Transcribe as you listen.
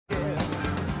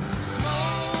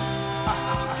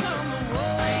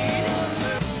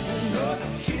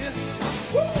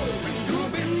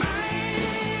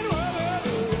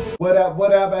What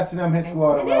up, S&M Hit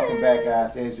Squad, and welcome S&M. back,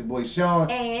 guys. It's your boy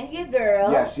Sean. And your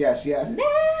girl. Yes. Mel.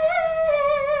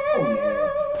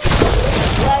 Oh,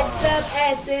 What's up,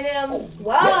 S&M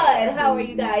Squad? yeah, How are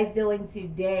baby. you guys doing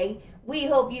today? We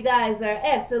hope you guys are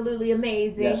absolutely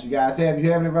amazing. Yes, you guys have.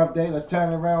 You having a rough day? Let's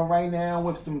turn it around right now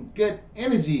with some good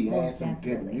energy and Most some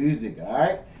definitely. good music, all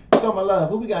right? So, my love,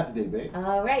 who we got today, babe?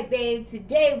 All right, babe.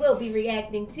 Today we'll be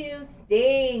reacting to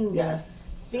Sting. Yes.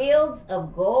 Fields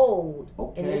of Gold.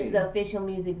 Okay. And this is the official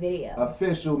music video.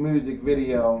 Official music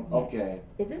video. Yes. Okay.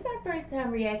 Is this our first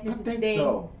time reacting I to think Sting?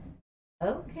 so.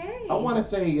 Okay. I want to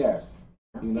say yes,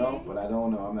 Okay. you know, but I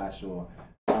don't know. I'm not sure.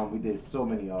 We did so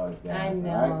many artists, guys. I know.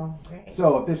 All right? Right.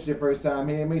 So if this is your first time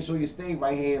here, make sure you stay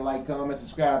right here, like, comment,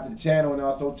 subscribe to the channel, and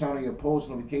also turn on your post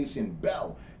notification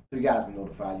bell so you guys be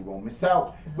notified you won't miss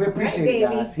out. We appreciate it,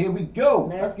 baby. guys. Here we go.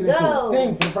 Let's get into go. it.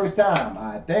 Sting for the first time.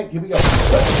 I think. Here we go.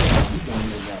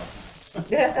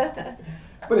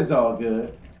 But it's all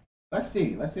good. Let's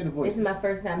see. Let's see the voice. This is my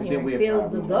first time And hearing then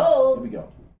Fields of Here Gold. we go.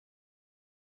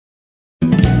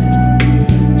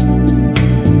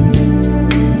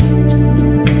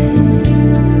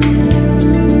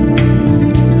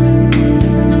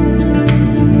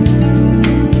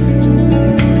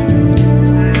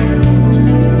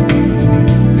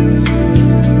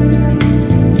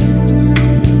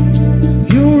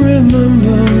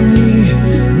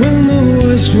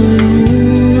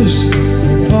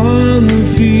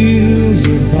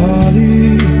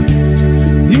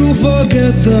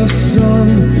 The sun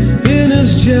in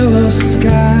his jealous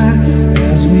sky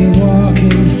as we walk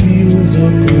in fields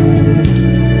of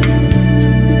gold.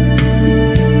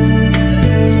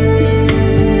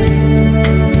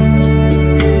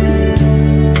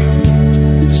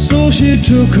 So she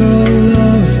took her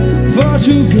love for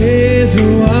to gaze a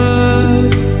while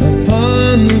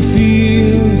upon the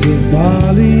fields of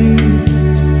barley.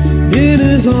 In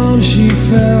his arms she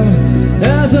fell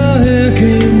as her hair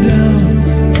came down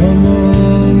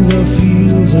among the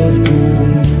fields of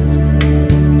gold.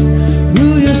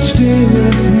 Will you stay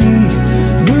with me?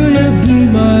 Will you be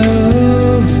my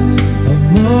love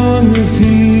among the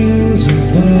fields of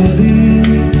barley?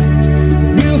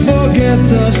 We'll forget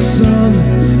the sun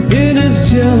in his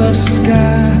jealous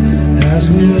sky as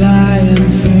we lie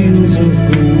in fields of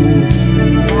gold.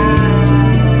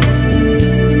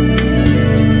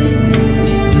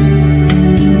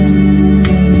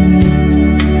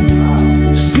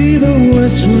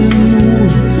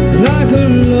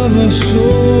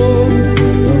 Soul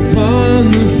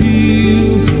upon the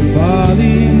fields of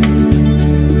barley.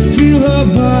 Feel her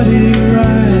body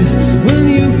rise when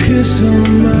you kiss her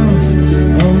mouth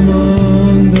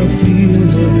among the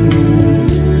fields of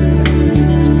gold.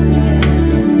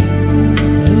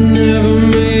 I never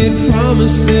made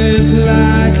promises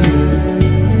lightly,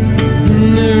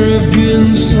 and there have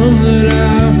been some that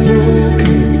I've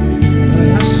broken, but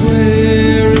I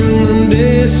swear in the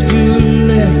days still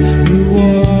left we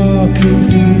walk in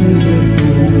fields of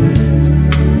gold.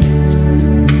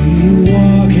 We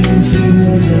walk in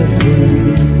fields of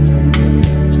gold.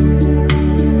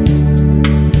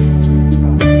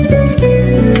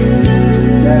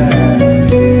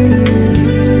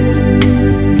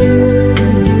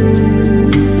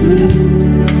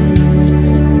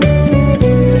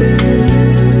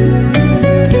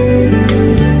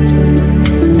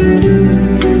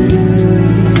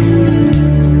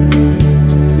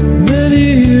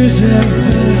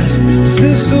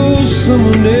 Since those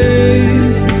summer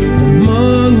days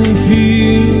among the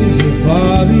fields of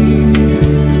barley,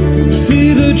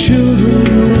 see the children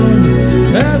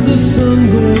run as the sun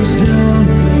goes down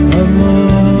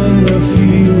among the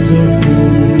fields of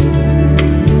gold.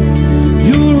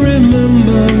 You'll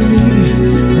remember me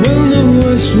when the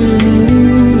west wind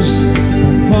moves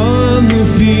upon the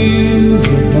fields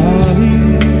of barley.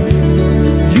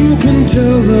 You can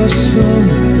tell the sun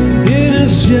in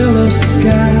his jealous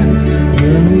sky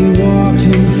when we walked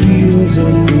in fields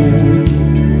of gold.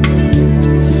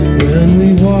 When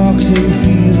we walked in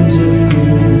fields of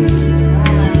gold.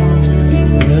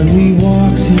 When we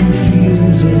walked in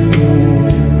fields of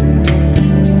gold.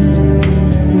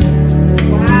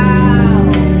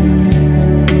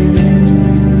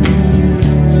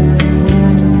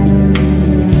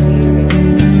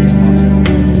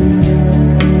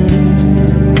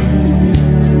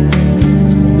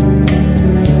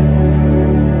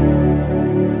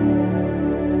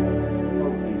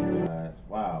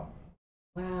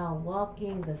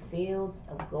 Walking the Fields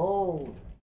of Gold.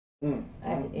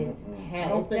 That is, I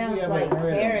don't it think we sounds ever like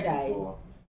heard paradise. before.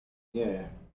 Yeah,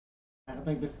 I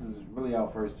think this is really our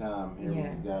first time hearing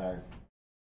these guys.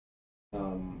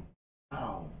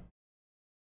 Wow,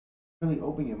 really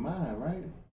open your mind, right?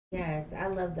 Yes, I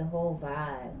love the whole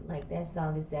vibe. Like that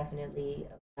song is definitely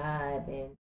a vibe,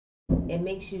 and it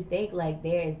makes you think like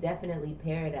there is definitely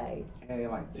paradise. And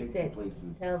like He take you said,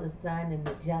 places. "Tell the sun and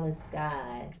the jealous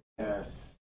sky."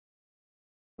 Yes.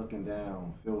 Looking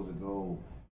down, fields of gold.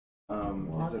 It's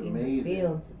Walking the amazing.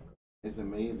 fields. It's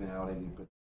amazing how they can put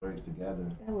the lyrics together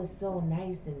That was so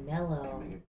nice and and mellow,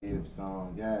 make a creative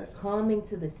song. Yes. calming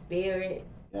to the spirit.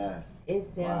 Yes. It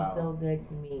sounds Wow. so good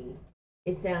to me.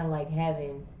 It sounds like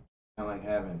heaven. Kind of like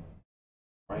heaven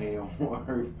right here on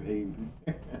earth, baby.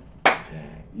 Yes.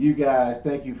 You guys,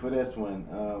 thank you for this one.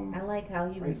 I like how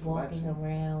he Great was walking selection.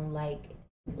 around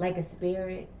like a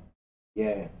spirit.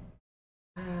 Yeah,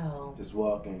 Wow. just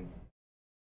walking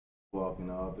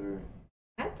all through.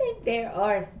 I think there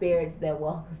are spirits that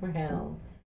walk around.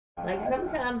 Like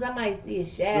sometimes I might see a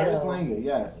Spirits shadow. linger,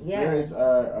 yes. Yes. Spirits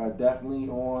are definitely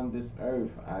on this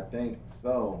earth. I think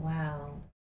so. Wow.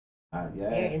 Yeah.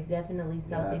 There is definitely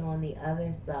something Yes. on the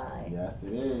other side. Yes,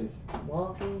 it is.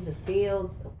 Walking the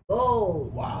fields of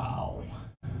gold. Wow.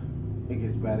 It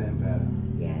gets better and better.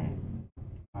 Yes.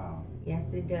 Wow.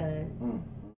 Yes, it does.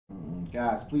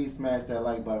 Guys, please smash that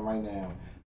like button right now.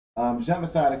 Jump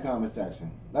inside the comment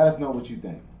section. Let us know what you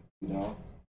think. You know,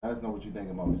 let us know what you think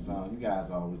about the song. You guys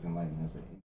always enlighten us.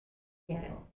 Yeah.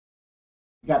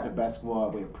 You got the best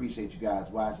squad. We appreciate you guys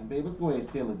watching. Babe, let's go ahead and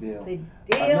seal the deal. The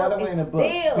deal Another one is in the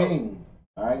book. sealed. Sting.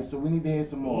 All right, so we need to hear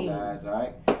some more, Sting. guys. All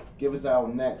right, give us our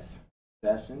next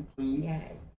session, please.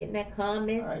 Yes. In that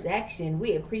comment All right. section.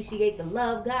 We appreciate the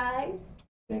love, guys.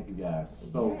 Thank you guys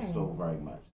so Yes. very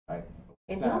much. All right.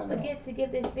 And Signing don't forget off. to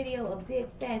give this video a big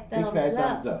fat Big thumbs fat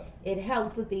up. thumbs up. It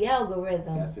helps with the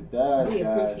algorithm. Yes, it does, We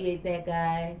guys. appreciate that,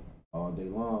 guys. All day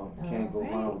long. Can't go All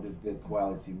right. wrong with this good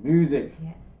quality music.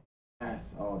 Yes.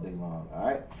 Yes, all day long. All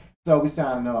right. So we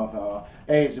signing off.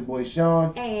 Hey, it's your boy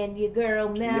Sean. And your girl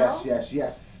Mel. Yes.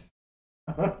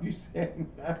 You said.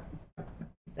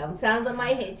 Sometimes I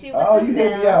might hit you with Oh, the you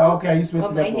hit me bell. up. Okay, you switched I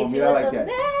it might up hit on me. you I with like the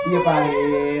that. We up out of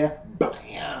here. Bam.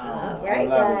 All I right,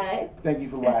 love guys. it. Thank you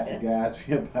for watching, guys.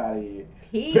 We up out of here.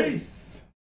 Peace. Peace.